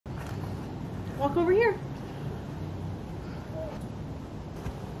Walk over here.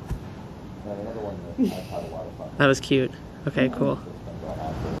 That was cute. Okay, cool.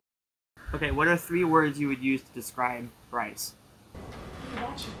 Okay, what are 3 words you would use to describe Bryce?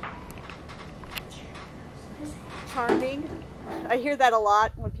 Charming. I hear that a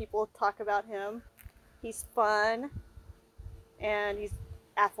lot when people talk about him. He's fun and he's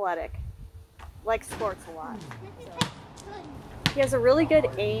athletic. Likes sports a lot. So. He has a really good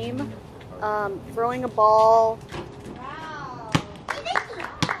aim, throwing a ball. Wow.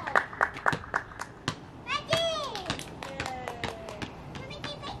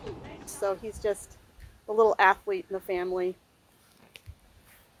 So he's just a little athlete in the family.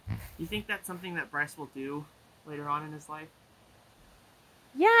 Do you think that's something that Bryce will do later on in his life?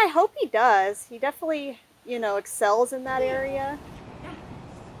 Yeah, I hope he does. He definitely, you know, excels in that area.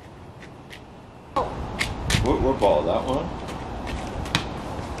 What ball? That one?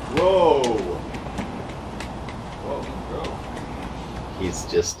 Whoa! Whoa, He's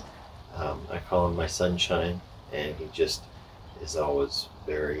just, I call him my sunshine, and he just is always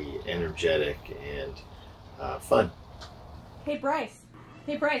very energetic and fun. Hey, Bryce.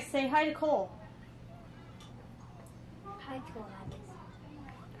 Hey, Bryce, say hi to Cole. Hi, Cole.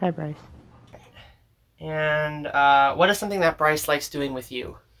 Hi, Bryce. And what is something that Bryce likes doing with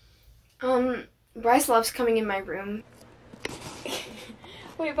you? Bryce loves coming in my room.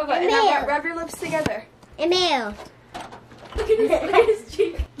 Wait, Bubba, and now rub your lips together. Emil. Look at his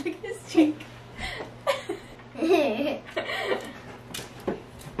cheek. Look at his cheek.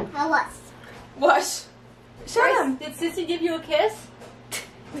 Wash. Wash. Show him. Did Sissy give you a kiss?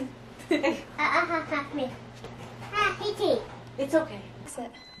 Me. Hey, It's okay.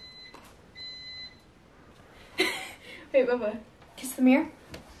 Sit. Wait, Bubba. Kiss the mirror.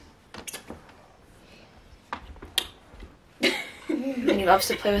 And he loves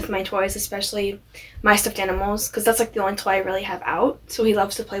to play with my toys, especially my stuffed animals, because that's like the only toy I really have out. So he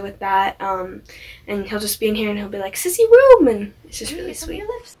loves to play with that. And he'll just be in here and he'll be like, "Sissy room," and it's just really sweet.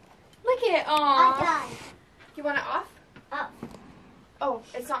 Look at it. Aww. You want it off? Oh. Oh,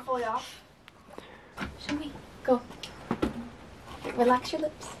 it's not fully off. Show me. Go. Relax your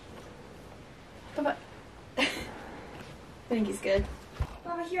lips. Bubba. I think he's good.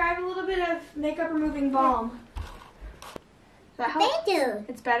 Bubba, here, I have a little bit of makeup removing balm. Does that help? Thank you.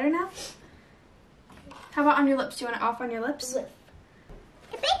 It's better now? How about on your lips? Do you want it off on your lips?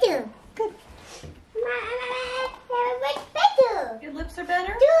 Thank you. Good. Your lips are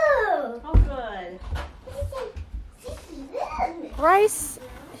better? Two. Oh, good. Bryce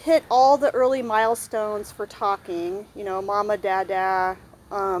hit all the early milestones for talking, you know, mama, dada,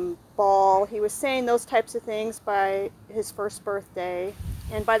 ball. He was saying those types of things by his first birthday.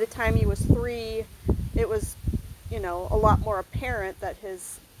 And by the time he was 3, it was, you know, a lot more apparent that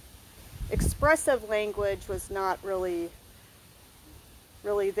his expressive language was not really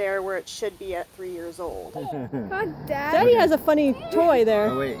there where it should be at 3 years old. God, Dad. Daddy has a funny toy there.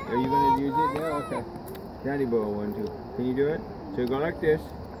 Oh wait, are you gonna use it now? Okay. Daddy boy, 1, 2. Can you do it? So you go like this,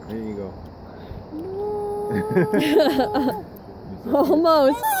 and then you go.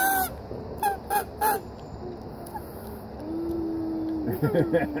 Almost.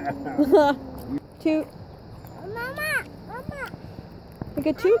 Toot. Mama. Like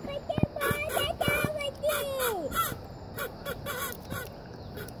a toot?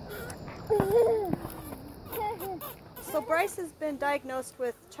 So Bryce has been diagnosed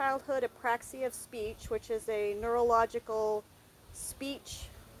with childhood Apraxia of Speech, which is a neurological speech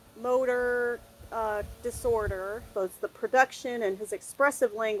motor disorder. So it's the production and his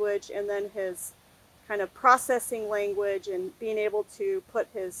expressive language, and then his kind of processing language and being able to put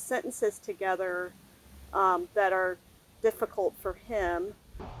his sentences together that are difficult for him.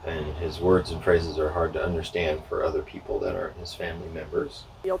 And his words and phrases are hard to understand for other people that aren't his family members.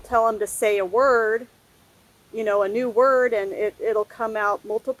 You'll tell him to say a word, you know, a new word, and it'll come out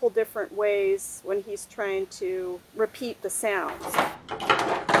multiple different ways when he's trying to repeat the sounds.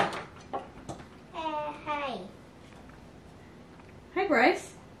 Hi. Hi,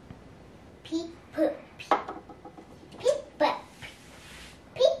 Bryce. Peep poop. Peep bup.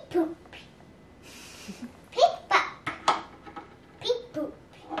 Peep poop. Peep bup. Peep poop.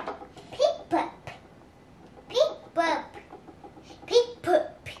 Peep bup. Peep bup. Peep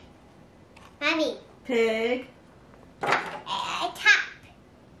poop. Mommy. Pig. Tap.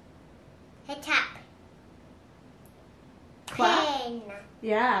 Tap. Clap. Pen.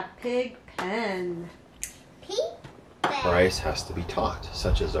 Yeah, pig pen. Peep. Bryce has to be taught,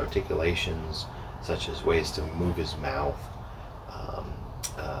 such as articulations, such as ways to move his mouth,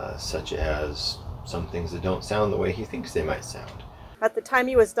 such as some things that don't sound the way he thinks they might sound. At the time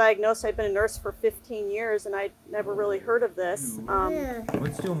he was diagnosed, I'd been a nurse for 15 years, and I'd never really heard of this.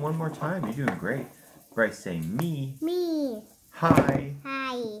 Let's do them one more time. You're doing great. Bryce, say me. Me. Hi.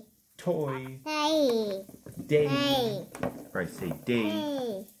 Hi. Toy. Hey. Day. Hey. Bryce, say day.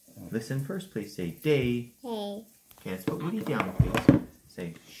 Hey. Listen first, please. Say day. Hey. Okay, let's put Woody down, please.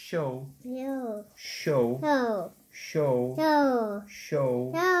 Say show. No. Show. No. Show. No.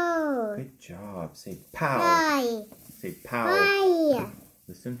 Show. No. Good job. Say pow. Hi. Say pow. Hi.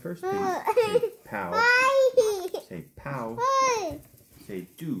 Listen first, please. Say pow. Hi. Say pow. Hi. Say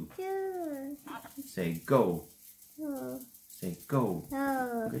do. No. Say go. No. Say go.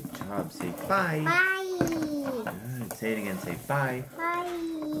 No. Good job. Say bye. Bye. Good. Say it again. Say bye. Bye.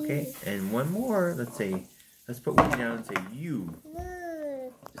 Okay. And one more. Let's put Woody down and say you.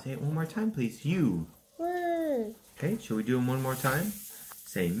 No. Say it one more time, please. You. No. Okay. Shall we do them one more time?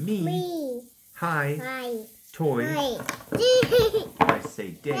 Say me. Me. Hi. Hi. Toy. Hi. I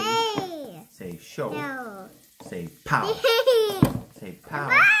say day. Hey. Say show. No. Say pow. Hey. Say pow.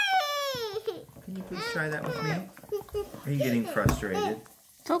 Bye. Can you please try that with me? Are you getting frustrated?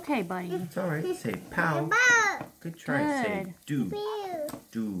 It's okay, buddy. It's alright. Say pow. Bye. Good try. Say Good. do. Bill.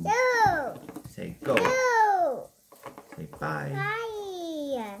 Do. No. Say go. No. Say bye. Bye.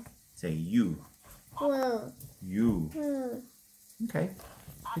 Say you. Whoa. You. Whoa. Okay.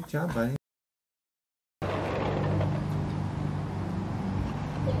 Good job, buddy. Do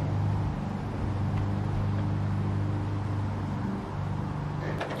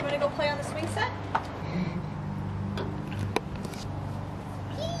you want to go play on the swing set?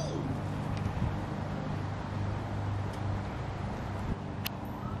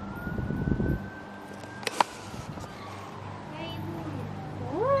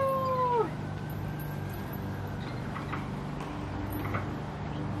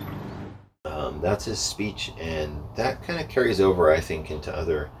 That's his speech, and that kind of carries over, I think, into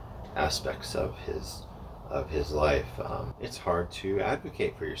other aspects of his life. It's hard to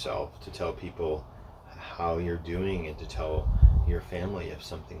advocate for yourself, to tell people how you're doing, and to tell your family if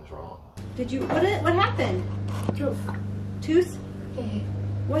something's wrong. Did you? What happened? Tooth. Tooth?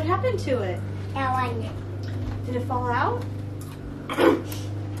 What happened to it? That one. Did it fall out?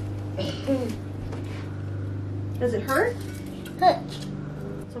 Does it hurt? Hook.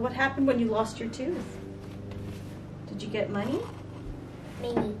 So what happened when you lost your tooth? Did you get money?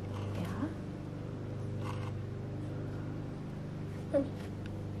 Maybe. Yeah.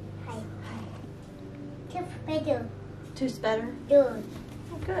 Hi. Tooth better. Tooth's better? Good.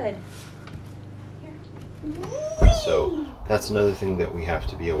 Oh, good. So that's another thing that we have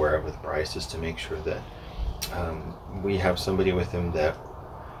to be aware of with Bryce, is to make sure that we have somebody with him that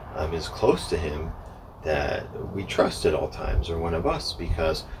is close to him, that we trust at all times, or one of us,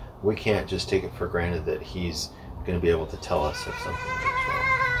 because we can't just take it for granted that he's going to be able to tell us if something is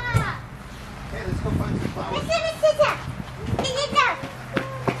wrong. Hey, let's go find some flowers.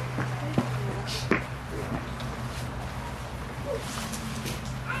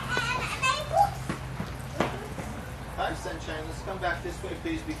 Hi, Sunshine. Let's come back this way,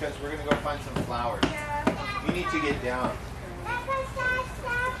 please, because we're going to go find some flowers. You need to get down.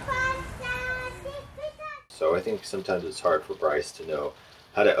 So I think sometimes it's hard for Bryce to know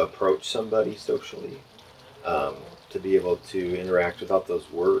how to approach somebody socially, to be able to interact without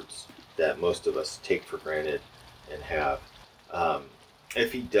those words that most of us take for granted and have.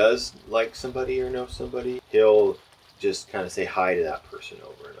 If he does like somebody or know somebody, he'll just kind of say hi to that person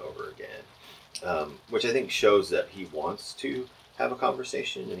over and over again, which I think shows that he wants to have a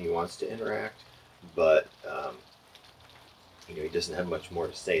conversation and he wants to interact, but he doesn't have much more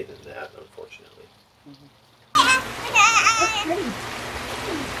to say than that, unfortunately. Mm-hmm. Pretty.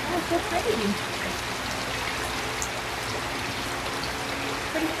 Oh, so pretty.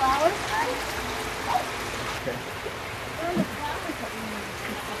 Pretty flowers, right? Okay. Where are the flowers that we need?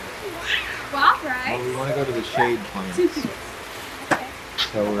 Wow, Bryce. Well, we want to go to the shade plants.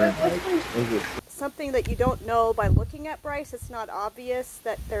 So Something that you don't know by looking at Bryce, it's not obvious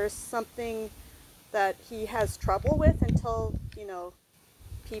that there's something that he has trouble with until,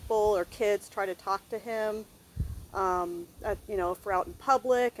 people or kids try to talk to him. If we're out in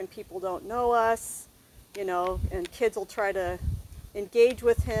public and people don't know us, and kids will try to engage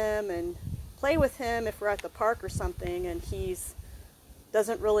with him and play with him if we're at the park or something, and he's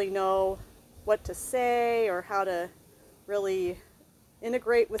doesn't really know what to say or how to really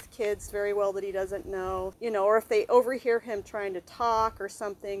integrate with kids very well that he doesn't know, or if they overhear him trying to talk or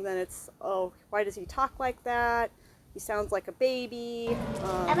something, then it's, oh, why does he talk like that? He sounds like a baby.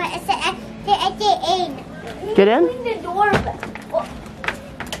 Get in? Open the door.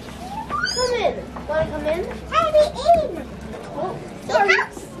 Come in. Want to come in? Hey, in. Oh, sorry.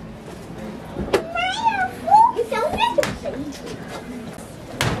 You don't have to play.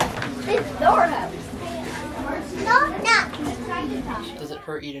 This door house. No. Does it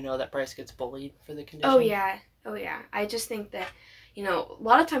hurt you to know that Bryce gets bullied for the condition? Oh yeah. I just think that, you know, a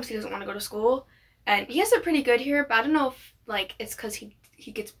lot of times he doesn't want to go to school, and he has it pretty good here, but I don't know if, like, it's because he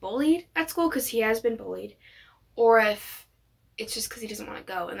gets bullied at school, because he has been bullied, or if it's just because he doesn't want to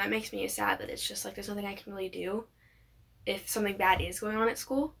go, and that makes me sad that it's just like there's nothing I can really do if something bad is going on at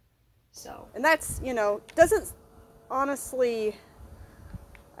school. So. And that's, you know, doesn't, honestly,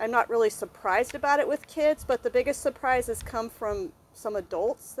 I'm not really surprised about it with kids, but the biggest surprises come from some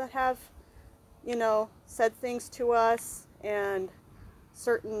adults that have, you know, said things to us, and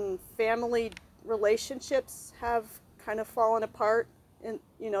certain family relationships have kind of fallen apart, and,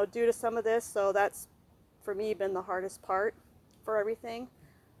 you know, due to some of this. So that's, for me, been the hardest part for everything.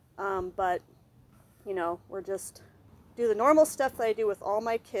 But, you know, we're just do the normal stuff that I do with all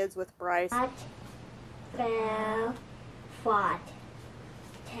my kids with Bryce. Bell, fought,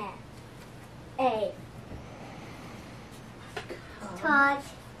 tap, a, touch,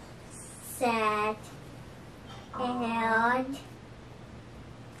 set, and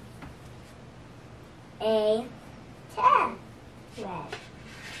a, tap, red.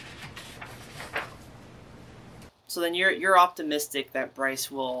 So then you're optimistic that Bryce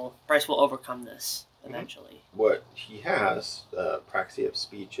will overcome this eventually. What he has, Apraxia of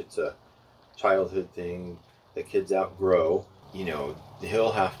Speech, it's a childhood thing that kids outgrow. You know,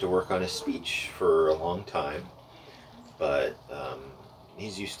 he'll have to work on his speech for a long time, but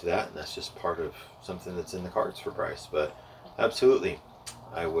he's used to that, and that's just part of something that's in the cards for Bryce. But absolutely,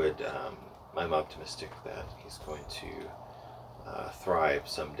 I'm optimistic that he's going to thrive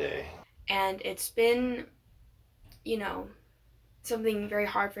someday. And it's been, you know, something very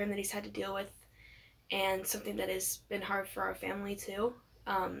hard for him that he's had to deal with, and something that has been hard for our family too,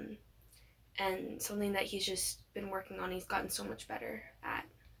 and something that he's just been working on. He's gotten so much better at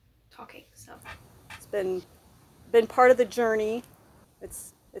talking. So It's been part of the journey.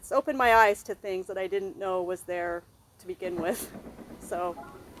 It's opened my eyes to things that I didn't know was there to begin with. So.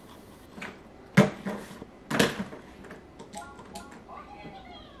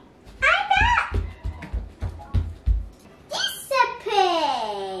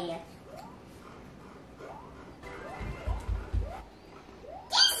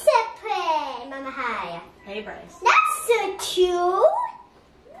 Hey, Bryce. Not so true.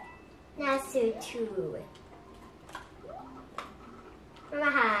 Not so true.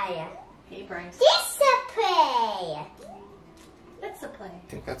 Mama, hi. Hey, Bryce. Discipline. Let's play. I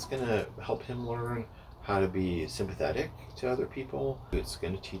think that's going to help him learn how to be sympathetic to other people. It's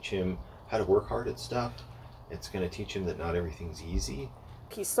going to teach him how to work hard at stuff. It's going to teach him that not everything's easy.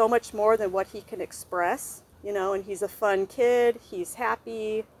 He's so much more than what he can express, you know, and he's a fun kid. He's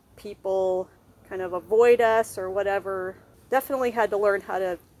happy. People kind of avoid us or whatever. Definitely had to learn how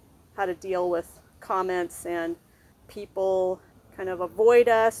to deal with comments and people kind of avoid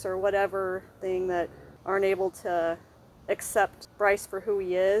us or whatever thing that aren't able to accept Bryce for who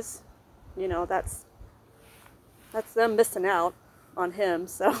he is. You know, that's them missing out on him.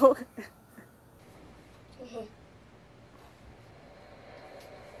 So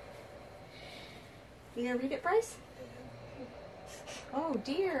You gonna read it, Bryce? Oh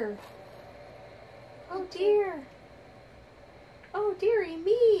dear. Oh dear. Oh dearie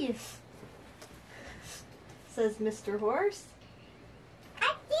me. Says Mr. Horse.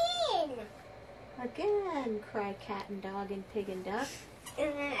 Again, cry cat and dog and pig and duck.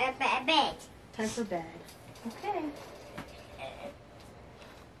 Bed. Time for bed. Okay.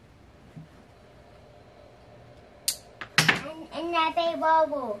 And that big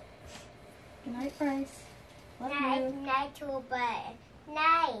bubble. Good night, Bryce. Love you. Night to bed.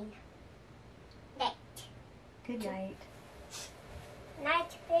 Night. Good night.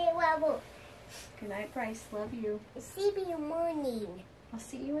 Night big bubble. Good night, Bryce. Love you. See you in the morning. I'll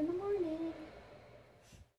see you in the morning.